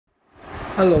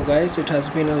Hello guys, it has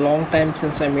been a long time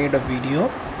since I made a video.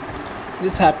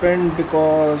 This happened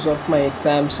because of my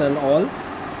exams and all,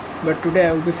 but today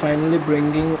I will be finally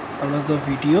bringing another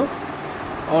video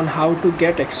on how to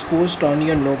get Xposed on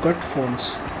your Nougat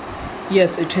phones.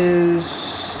 Yes, it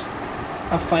is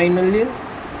a finally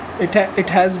it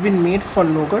has been made for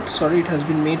Nougat. It has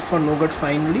been made for Nougat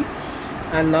finally,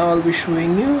 and now I'll be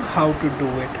showing you how to do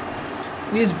it.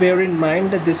 Please bear in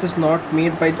mind that this is not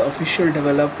made by the official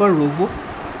developer Rovo,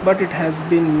 but it has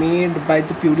been made by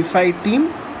the Purify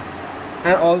team,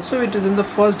 and also it is in the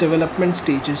first development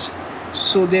stages,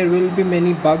 so there will be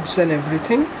many bugs and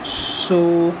everything.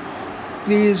 So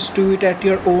please do it at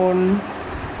your own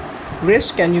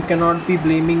risk, and you cannot be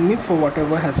blaming me for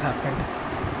whatever has happened.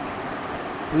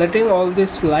 Letting all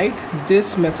this slide,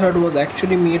 this method was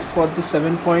actually made for the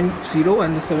 7.0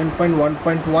 and the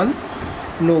 7.1.1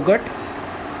 Nougat,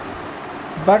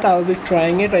 but I'll be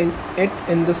trying it in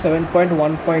the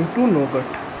 7.1.2 Nougat,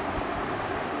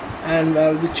 and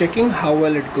I'll be checking how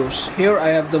well it goes. Here I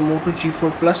have the Moto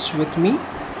G4 Plus with me,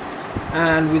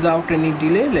 and without any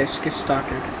delay, let's get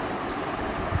started.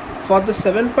 For the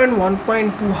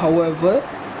 7.1.2, however,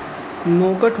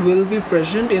 Nougat will be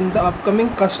present in the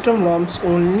upcoming custom ROMs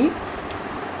only,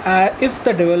 if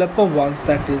the developer wants,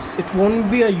 that is. It won't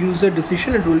be a user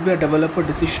decision, it will be a developer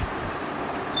decision.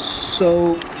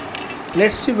 So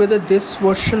let's see whether this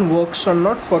version works or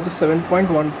not for the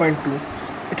 7.1.2.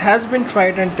 It has been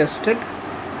tried and tested,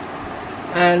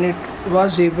 and it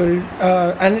was able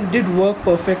and it did work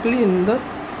perfectly in the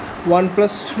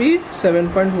OnePlus 3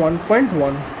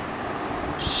 7.1.1.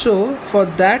 So for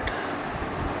that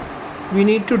we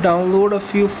need to download a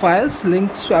few files.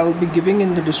 Links I'll be giving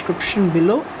in the description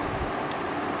below.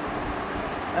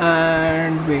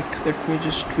 And wait, let me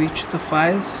just reach the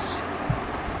files.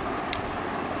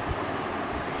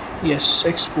 Yes,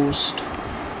 Xposed.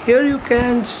 Here you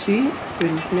can see,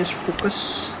 let me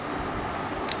focus,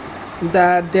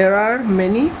 that there are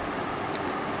many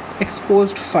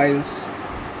Xposed files.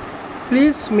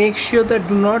 Please make sure that you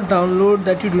do not download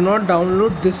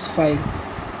this file,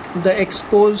 the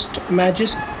Xposed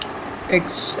Magisk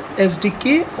X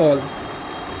SDK all.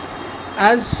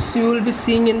 As you will be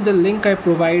seeing in the link I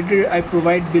provide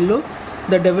below,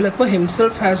 the developer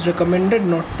himself has recommended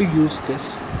not to use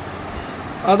this.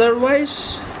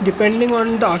 Otherwise, depending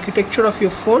on the architecture of your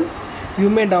phone, you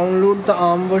may download the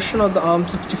ARM version or the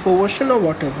ARM64 version or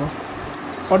whatever,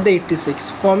 or the 86.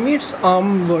 For me it's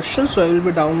ARM version, so I will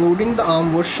be downloading the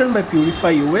ARM version by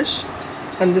Purify OS,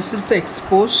 and this is the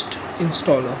Xposed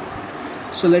installer.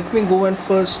 So let me go and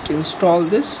first install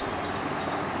this.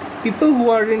 People who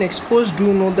are in Xposed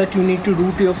do know that you need to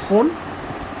root your phone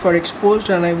for Xposed,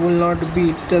 and I will not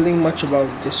be telling much about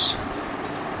this.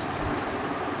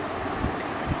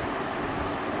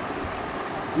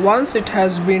 Once it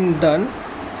has been done,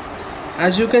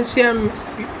 as you can see, I'm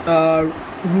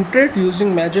rooted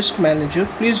using Magisk Manager.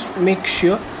 Please make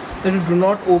sure that you do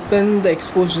not open the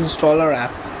Xposed installer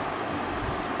app.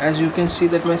 As you can see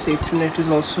that my safety net is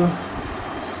also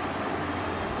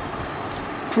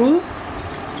true.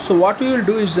 So what we will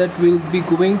do is that we'll be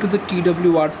going to the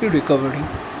TWRP recovery.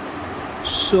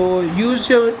 So use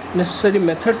your necessary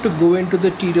method to go into the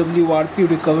TWRP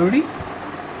recovery.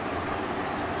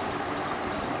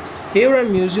 Here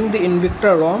I'm using the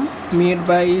Invicta ROM made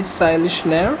by Stylish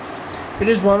Nair. It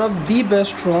is one of the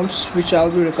best ROMs which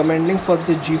I'll be recommending for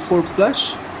the G4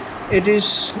 Plus. It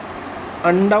is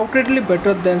undoubtedly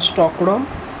better than stock ROM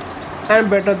and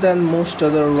better than most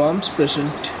other ROMs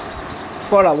present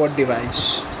for our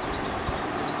device.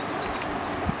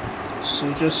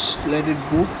 So just let it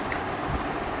boot.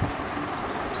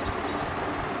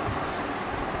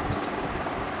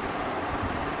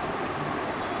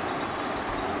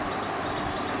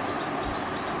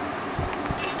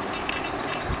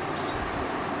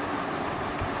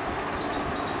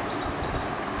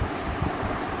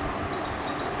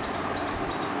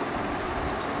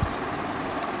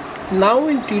 Now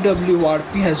in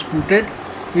TWRP has booted,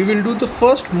 we will do the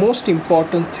first most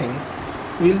important thing.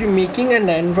 We will be making an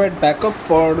Android backup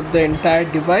for the entire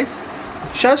device,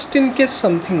 just in case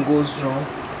something goes wrong.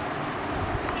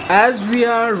 As we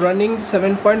are running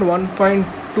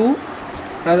 7.1.2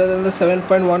 rather than the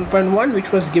 7.1.1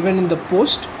 which was given in the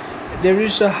post, there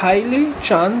is a highly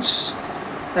chance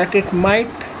that it might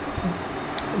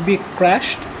be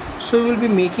crashed, so we will be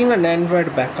making an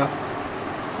Android backup.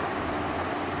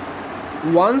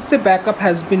 Once the backup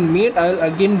has been made, I'll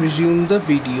again resume the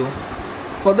video.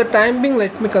 For the time being,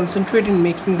 let me concentrate in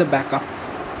making the backup.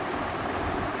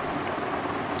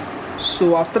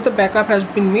 So after the backup has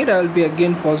been made, I will be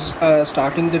again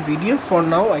starting the video. For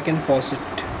now I can pause it.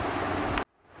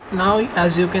 Now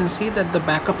as you can see that the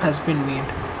backup has been made.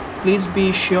 Please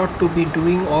be sure to be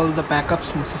doing all the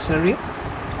backups necessary.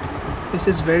 This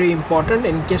is very important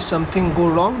in case something go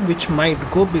wrong, which might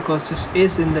go because this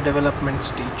is in the development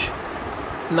stage.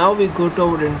 Now we go to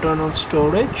our internal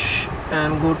storage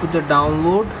and go to the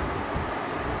download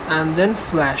and then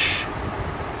flash.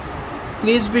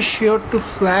 Please be sure to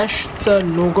flash the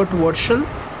Nougat version,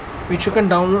 which you can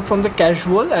download from the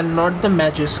casual and not the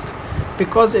Magisk,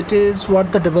 because it is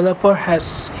what the developer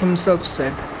has himself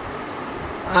said.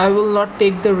 I will not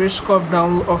take the risk of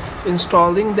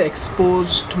installing the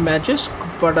Xposed Magisk,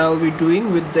 but I'll be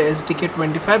doing with the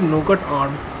SDK25 Nougat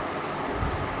ARM.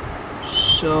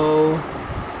 So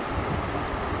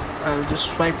I'll just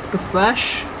swipe to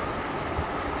flash.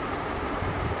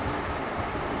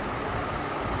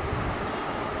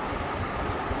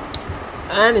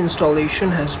 And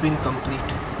installation has been complete.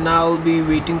 Now I'll be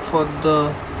waiting for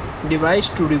the device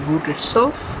to reboot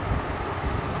itself.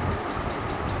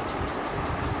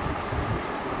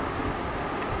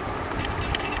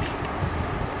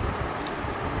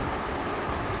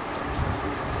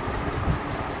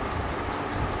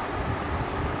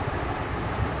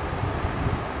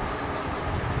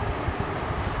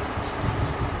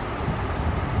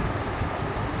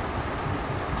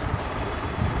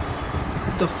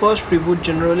 The first reboot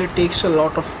generally takes a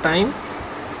lot of time,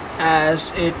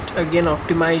 as it again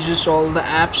optimizes all the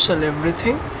apps and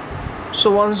everything.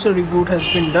 So once the reboot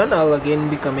has been done, I'll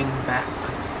again be coming back.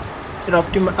 It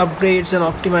upgrades and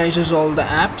optimizes all the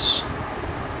apps.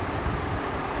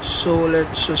 So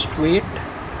let's just wait.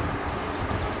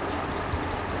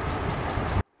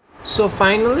 So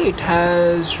finally it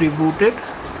has rebooted.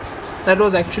 That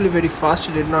was actually very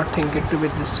fast. I did not think it to be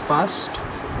this fast.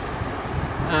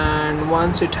 And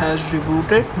once it has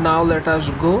rebooted, now let us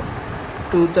go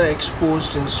to the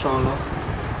Xposed installer,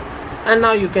 and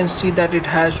now you can see that it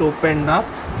has opened up.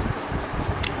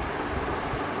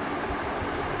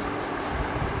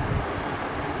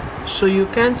 So you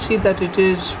can see that it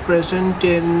is present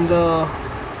in the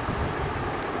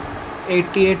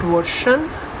 88 version,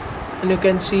 and you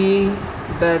can see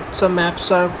that some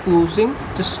apps are closing.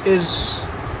 This is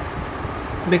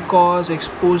because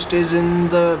Xposed is in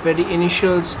the very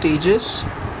initial stages.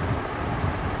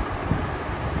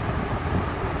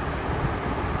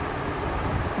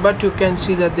 But you can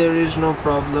see that there is no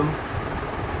problem.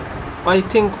 I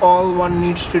think all one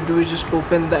needs to do is just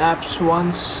open the apps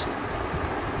once,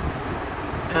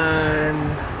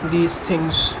 and these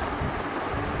things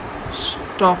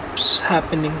stops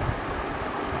happening.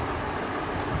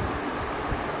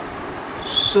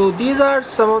 So these are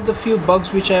some of the few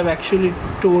bugs which I have actually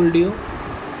told you,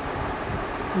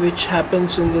 which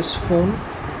happens in this phone.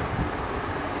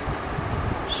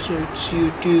 So it's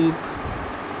YouTube.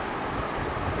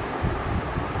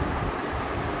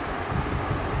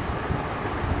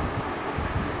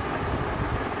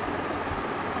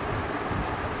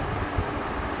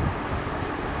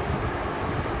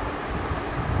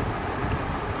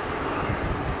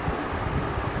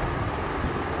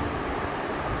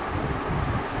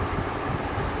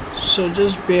 So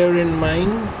just bear in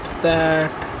mind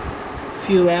that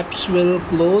few apps will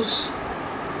close.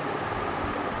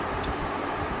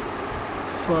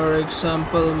 For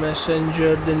example,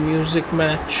 Messenger, then Music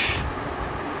Match.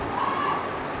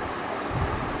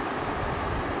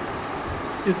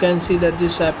 You can see that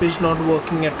this app is not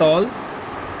working at all.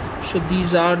 So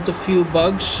these are the few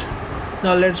bugs.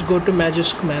 Now let's go to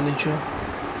Magisk Manager.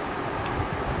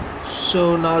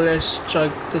 So now let's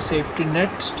check the safety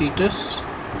net status.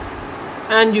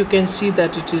 And you can see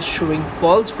that it is showing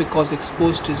false because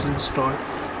Xposed is installed.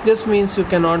 This means you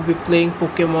cannot be playing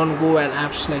Pokemon Go and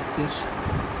apps like this.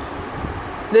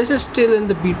 This is still in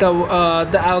the beta,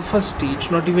 the alpha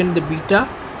stage, not even the beta.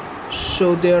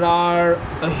 So there are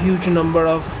a huge number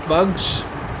of bugs.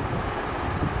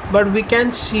 But we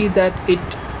can see that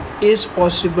it is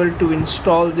possible to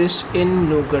install this in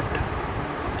Nougat.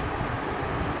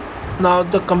 Now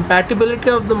the compatibility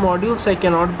of the modules I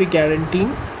cannot be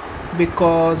guaranteeing,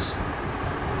 because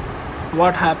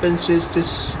what happens is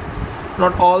this,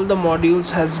 not all the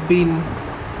modules has been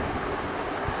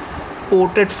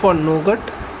ported for Nougat,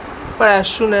 but as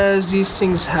soon as these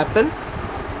things happen,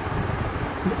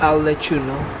 I'll let you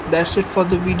know. That's it for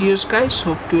the videos, guys.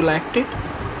 Hope you liked it,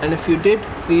 and if you did,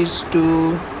 please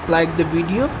do like the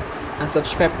video and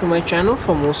subscribe to my channel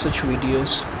for more such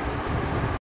videos.